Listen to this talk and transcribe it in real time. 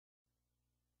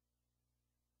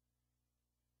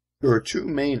There are two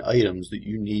main items that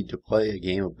you need to play a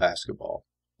game of basketball,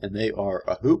 and they are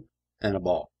a hoop and a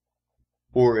ball.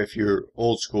 Or if you're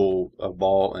old school, a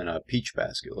ball and a peach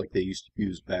basket like they used to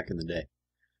use back in the day.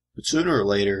 But sooner or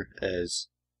later, as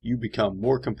you become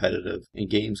more competitive and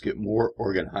games get more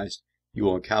organized, you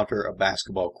will encounter a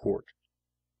basketball court.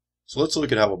 So let's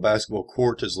look at how a basketball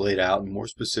court is laid out, and more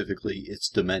specifically its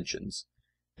dimensions.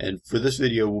 And for this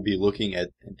video we'll be looking at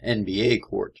an NBA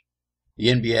court. The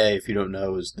NBA, if you don't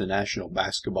know, is the National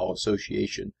Basketball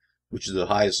Association, which is the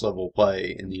highest level of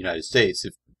play in the United States,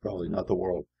 if probably not the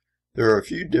world. There are a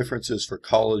few differences for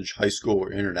college, high school,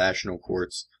 or international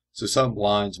courts, so some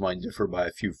lines might differ by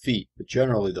a few feet, but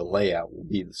generally the layout will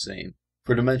be the same.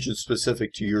 For dimensions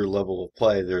specific to your level of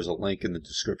play, there's a link in the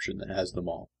description that has them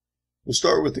all. We'll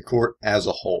start with the court as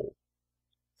a whole.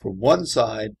 From one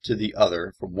side to the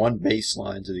other, from one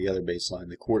baseline to the other baseline,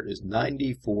 the court is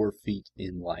 94 feet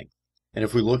in length. And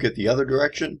if we look at the other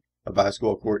direction, a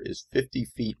basketball court is 50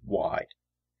 feet wide.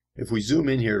 If we zoom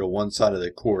in here to one side of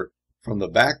the court, from the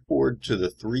backboard to the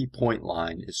three-point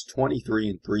line is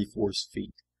 23 3/4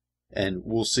 feet. And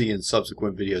we'll see in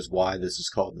subsequent videos why this is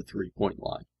called the three-point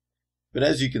line. But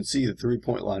as you can see, the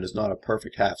three-point line is not a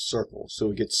perfect half circle,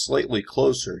 so it gets slightly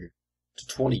closer to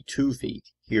 22 feet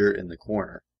here in the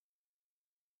corner.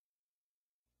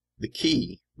 The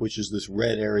key, which is this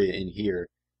red area in here,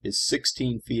 is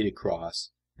 16 feet across,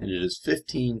 and it is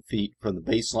 15 feet from the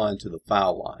baseline to the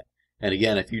foul line. And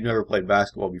again, if you've never played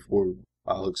basketball before,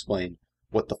 I'll explain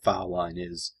what the foul line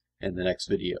is in the next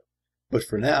video. But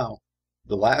for now,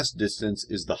 the last distance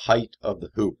is the height of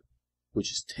the hoop,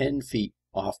 which is 10 feet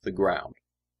off the ground.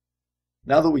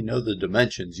 Now that we know the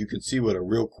dimensions, you can see what a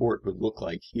real court would look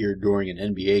like here during an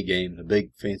NBA game in a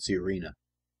big fancy arena.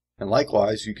 And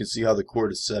likewise, you can see how the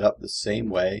court is set up the same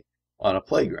way on a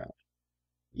playground.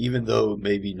 Even though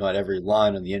maybe not every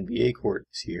line on the NBA court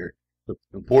is here, the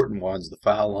important ones, the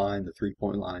foul line, the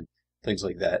three-point line, things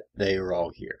like that, they are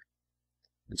all here.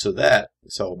 And so that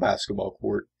is how a basketball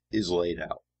court is laid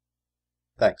out.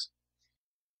 Thanks.